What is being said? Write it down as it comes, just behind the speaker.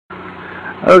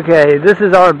Okay, this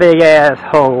is our big ass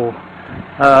hole.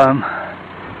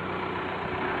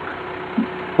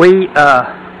 We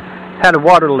had a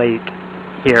water leak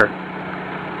here,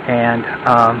 and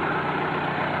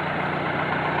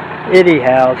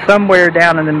anyhow, somewhere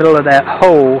down in the middle of that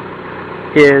hole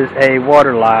is a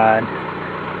water line,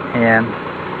 and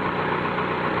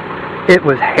it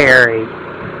was hairy,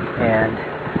 and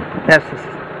that's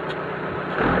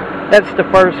the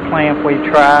first clamp we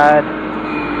tried,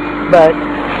 but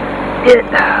it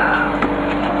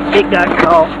got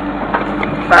caught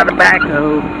by the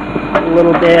backhoe a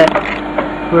little bit.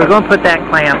 We were going to put that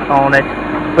clamp on it,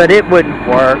 but it wouldn't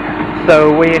work,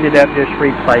 so we ended up just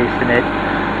replacing it.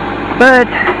 But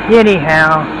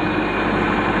anyhow,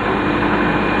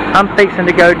 I'm fixing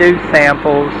to go do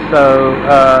samples, so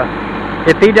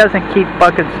if he doesn't keep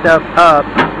fucking stuff up,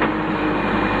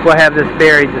 we'll have this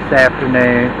buried this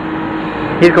afternoon.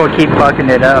 He's going to keep fucking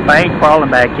it up. I ain't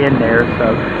crawling back in there,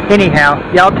 so anyhow,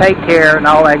 y'all take care and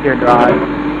all that good ride.